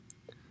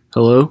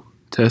Hello,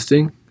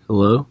 testing.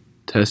 Hello,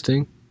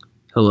 testing.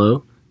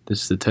 Hello,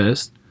 this is the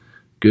test.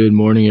 Good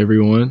morning,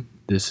 everyone.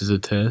 This is a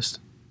test.